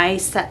 And I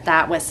set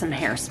that with some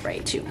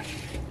hairspray too.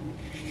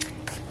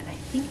 And I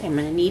think I'm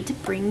gonna need to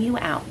bring you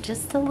out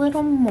just a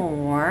little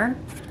more.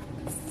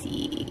 Let's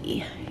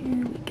see,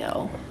 here we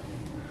go.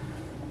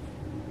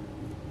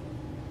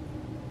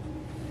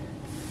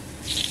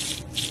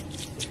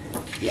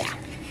 Yeah,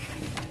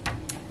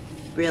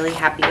 really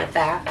happy with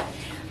that.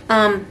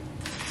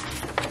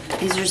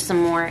 These are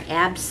some more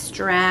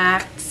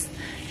abstracts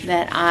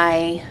that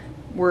I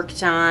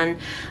worked on.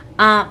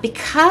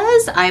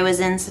 Because I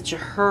was in such a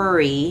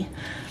hurry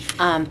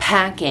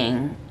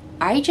packing,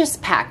 I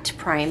just packed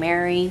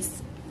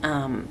primaries,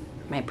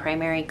 my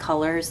primary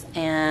colors,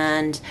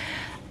 and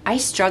I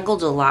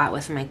struggled a lot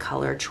with my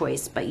color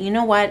choice. But you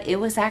know what? It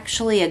was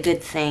actually a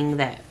good thing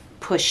that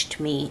pushed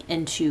me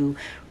into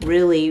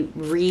really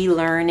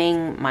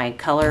relearning my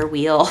color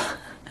wheel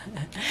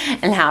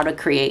and how to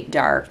create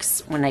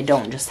darks when I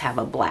don't just have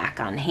a black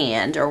on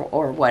hand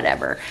or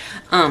whatever.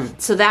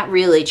 So that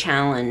really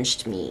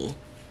challenged me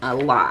a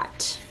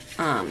lot.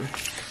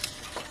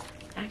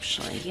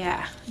 Actually,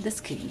 yeah,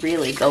 this could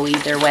really go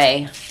either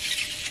way.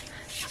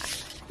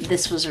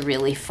 This was a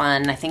really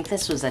fun, I think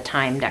this was a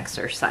timed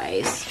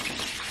exercise.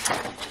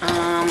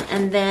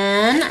 And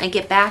then I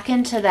get back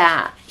into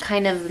that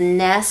kind of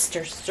nest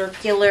or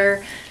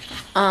circular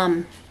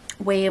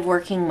way of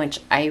working, which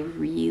I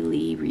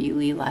really,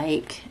 really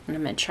like. And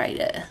I'm going to try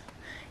to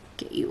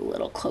get you a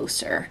little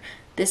closer.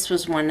 This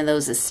was one of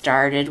those that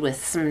started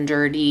with some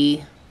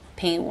dirty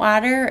paint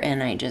water,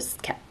 and I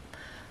just kept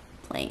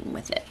playing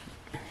with it.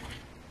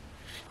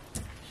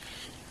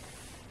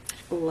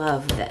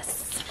 Love this.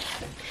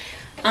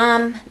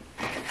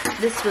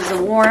 This was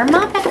a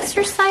warm-up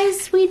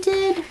exercise we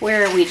did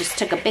where we just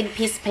took a big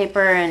piece of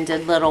paper and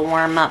did little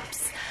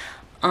warm-ups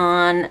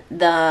on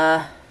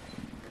the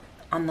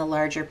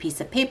larger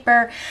piece of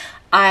paper.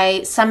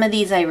 Some of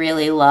these I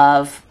really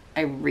love.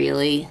 I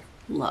really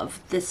love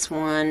this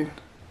one.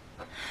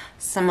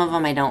 Some of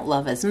them I don't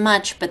love as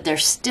much, but there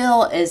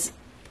still is.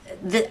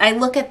 I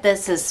look at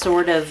this as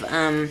sort of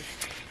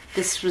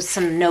this was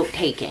some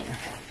note-taking.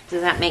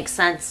 Does that make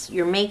sense?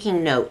 You're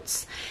making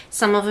notes.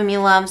 Some of them you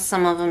love,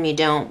 some of them you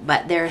don't,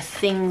 but there are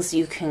things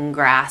you can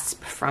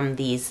grasp from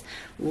these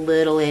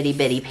little itty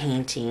bitty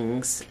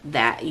paintings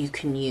that you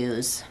can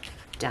use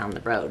down the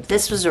road.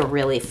 This was a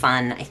really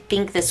fun, I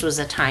think this was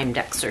a timed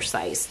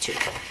exercise too.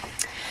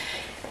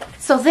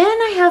 So then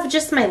I have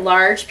just my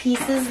large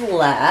pieces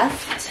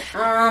left.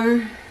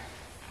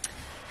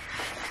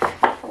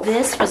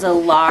 This was a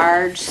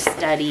large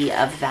study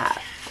of that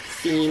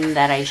theme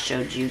that I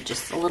showed you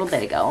just a little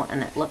bit ago,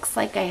 and it looks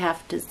like I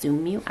have to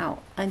zoom you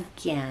out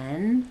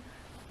again.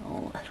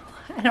 Oh,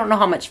 I don't know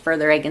how much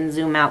further I can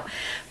zoom out,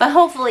 but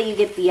hopefully you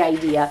get the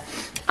idea.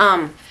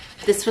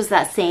 This was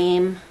that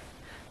same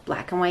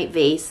black and white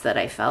vase that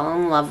I fell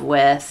in love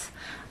with.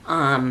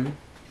 I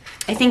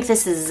think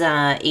this is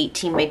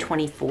 18 by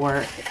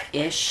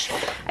 24-ish.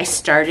 I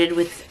started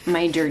with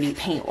my dirty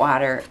paint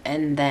water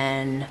and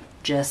then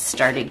just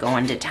started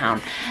going to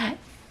town.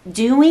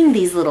 Doing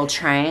these little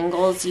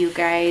triangles, you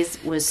guys,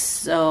 was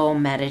so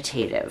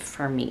meditative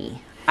for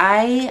me.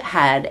 I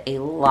had a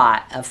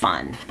lot of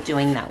fun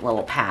doing that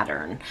little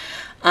pattern.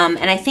 And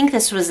I think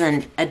this was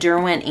a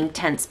Derwent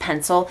Inktense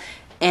pencil,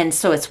 and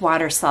so it's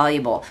water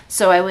soluble.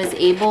 So I was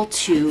able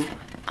to,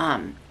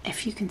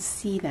 if you can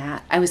see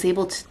that, I was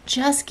able to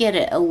just get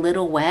it a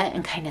little wet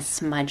and kind of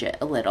smudge it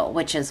a little,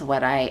 which is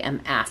what I am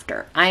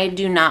after. I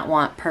do not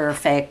want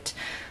perfect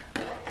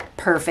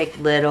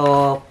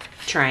little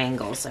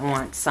triangles. I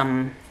want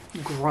some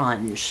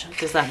grunge.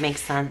 Does that make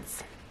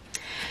sense?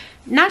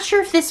 Not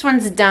sure if this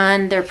one's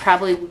done. There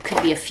probably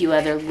could be a few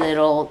other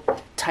little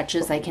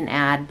touches I can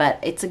add, but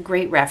it's a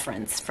great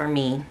reference for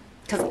me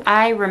because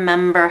I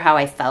remember how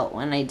I felt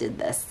when I did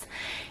this,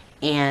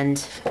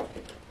 and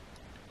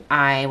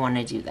I want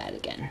to do that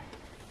again.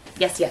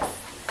 Yes, yes.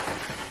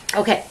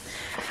 Okay.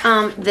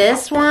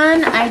 This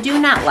one I do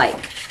not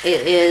like.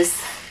 It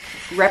is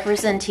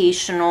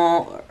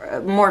representational,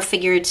 more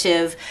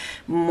figurative,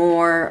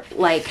 more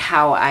like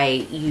how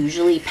I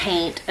usually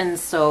paint, and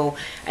so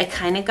I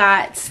kind of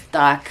got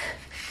stuck.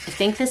 I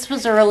think this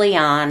was early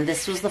on.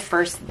 This was the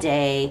first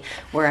day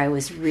where I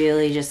was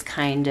really just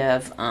kind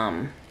of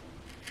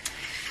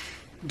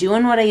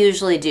doing what I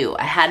usually do.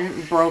 I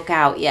hadn't broke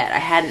out yet. I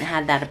hadn't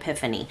had that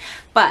epiphany,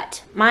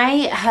 but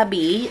my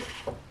hubby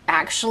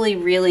actually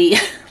really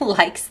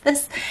likes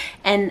this,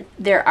 and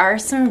there are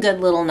some good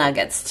little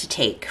nuggets to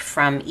take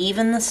from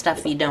even the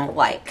stuff you don't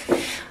like.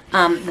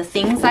 The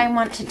things I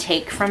want to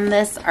take from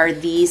this are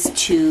these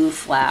two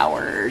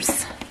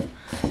flowers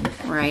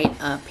right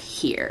up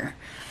here.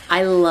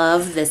 I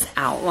love this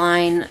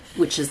outline,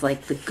 which is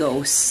like the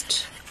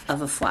ghost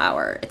of a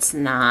flower. It's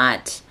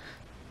not,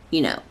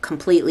 you know,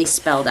 completely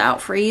spelled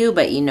out for you,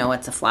 but you know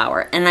it's a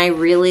flower. And I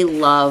really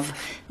love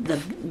the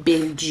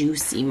big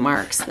juicy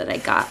marks that I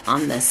got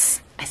on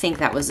this. I think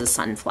that was a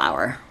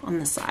sunflower on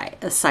the side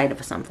of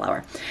a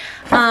sunflower.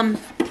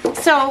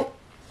 So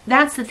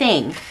that's the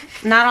thing.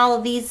 Not all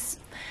of these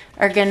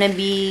are gonna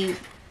be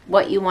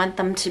what you want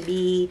them to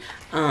be.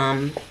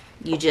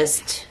 You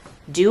just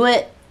do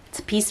it. It's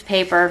a piece of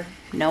paper.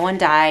 No one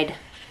died.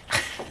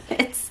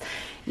 It's,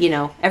 you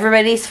know,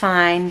 everybody's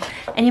fine,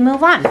 and you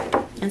move on.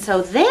 And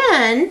so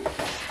then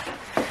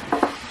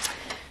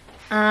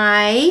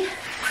I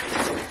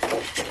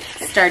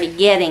started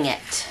getting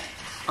it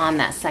on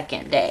that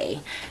second day.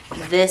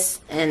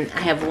 This, and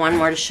I have one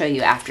more to show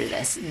you after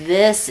this.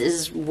 This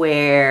is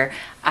where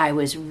I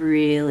was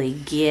really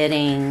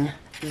getting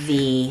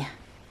the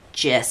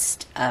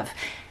gist of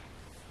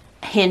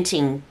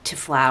hinting to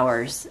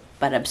flowers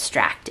but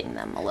abstracting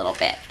them a little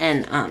bit.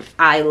 And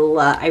I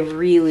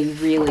really,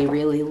 really,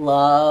 really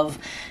love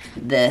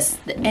this.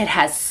 It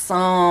has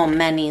so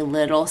many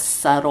little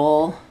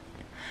subtle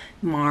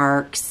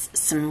marks,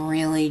 some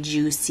really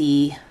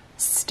juicy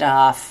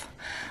stuff.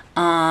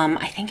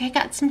 I think I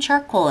got some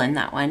charcoal in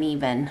that one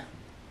even.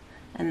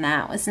 And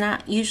that was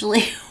not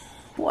usually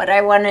what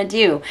I want to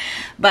do.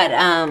 But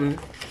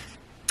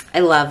I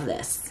love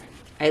this.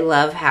 I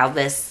love how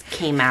this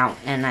came out,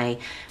 and I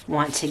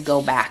want to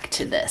go back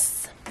to this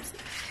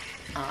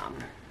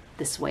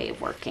this way of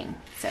working.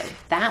 So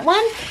that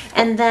one,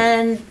 and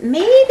then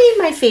maybe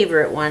my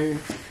favorite one,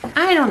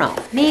 I don't know,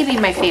 maybe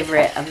my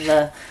favorite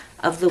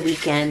of the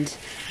weekend.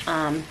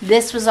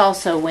 This was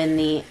also when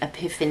the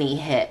epiphany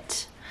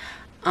hit.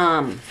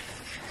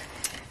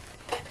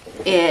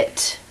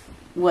 It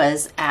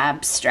was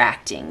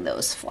abstracting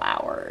those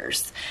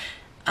flowers.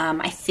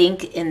 I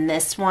think in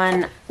this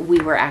one, we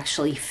were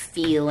actually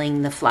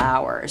feeling the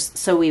flowers.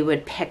 So we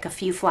would pick a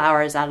few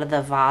flowers out of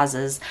the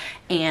vases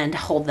and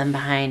hold them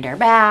behind our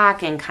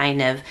back and kind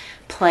of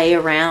play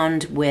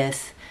around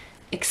with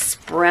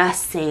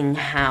expressing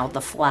how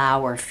the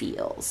flower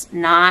feels.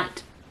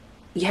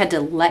 You had to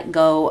let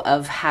go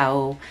of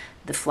how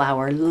the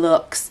flower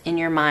looks in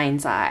your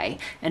mind's eye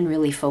and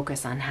really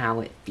focus on how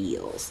it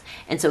feels.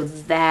 And so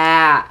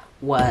that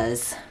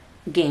was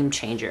game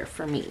changer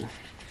for me.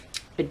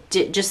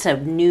 Just a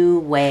new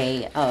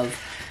way of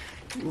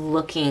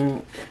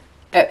looking,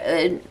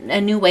 a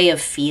new way of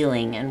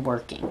feeling and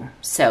working.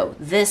 So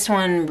this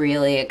one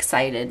really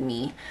excited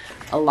me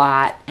a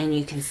lot, and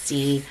you can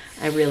see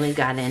I really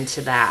got into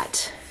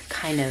that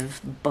kind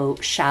of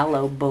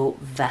shallow boat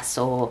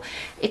vessel.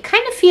 It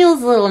kind of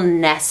feels a little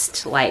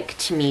nest-like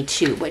to me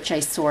too, which I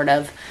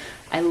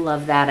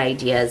love that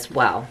idea as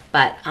well.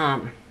 But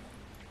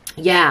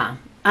yeah.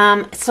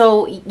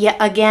 So yeah,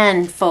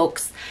 again,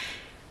 folks,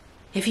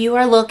 if you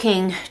are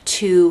looking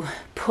to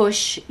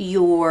push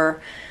your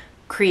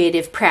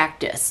creative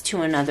practice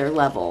to another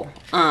level,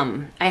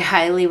 I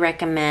highly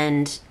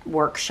recommend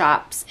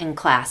workshops and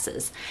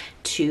classes.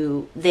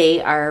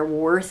 They are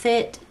worth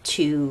it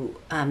to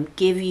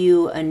give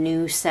you a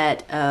new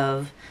set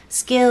of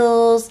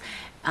skills.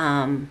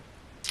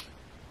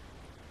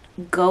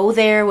 Go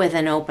there with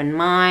an open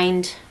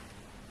mind.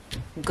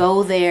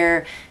 Go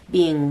there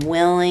being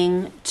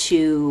willing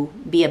to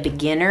be a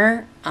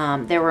beginner.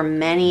 There were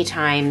many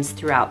times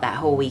throughout that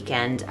whole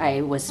weekend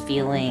I was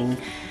feeling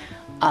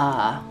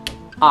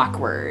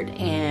awkward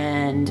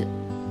and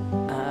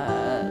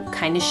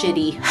kind of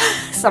shitty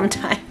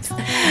sometimes.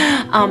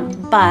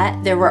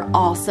 But there were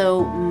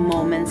also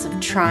moments of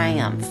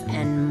triumph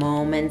and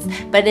moments,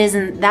 but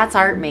that's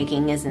art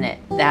making, isn't it?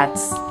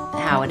 That's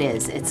how it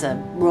is. It's a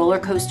roller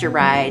coaster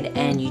ride,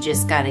 and you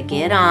just got to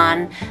get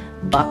on,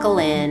 buckle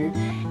in,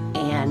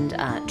 and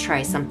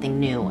try something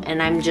new.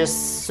 And I'm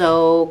just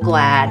so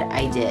glad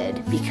I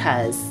did,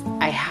 because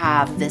I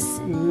have this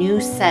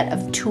new set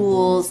of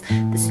tools,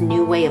 this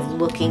new way of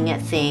looking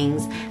at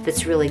things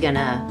that's really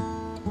gonna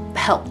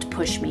help to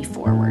push me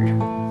forward.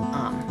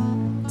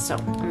 So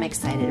I'm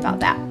excited about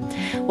that.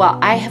 Well,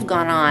 I have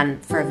gone on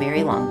for a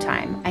very long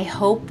time. I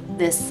hope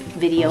this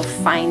video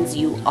finds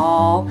you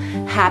all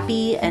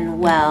happy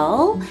and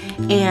well,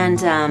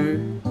 and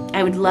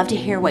I would love to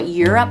hear what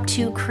you're up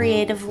to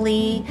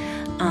creatively.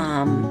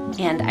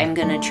 And I'm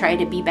gonna try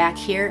to be back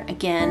here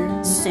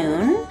again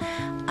soon.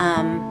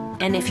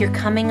 And if you're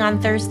coming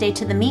on Thursday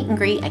to the meet and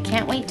greet, I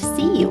can't wait to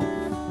see you.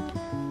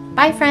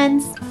 Bye,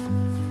 friends.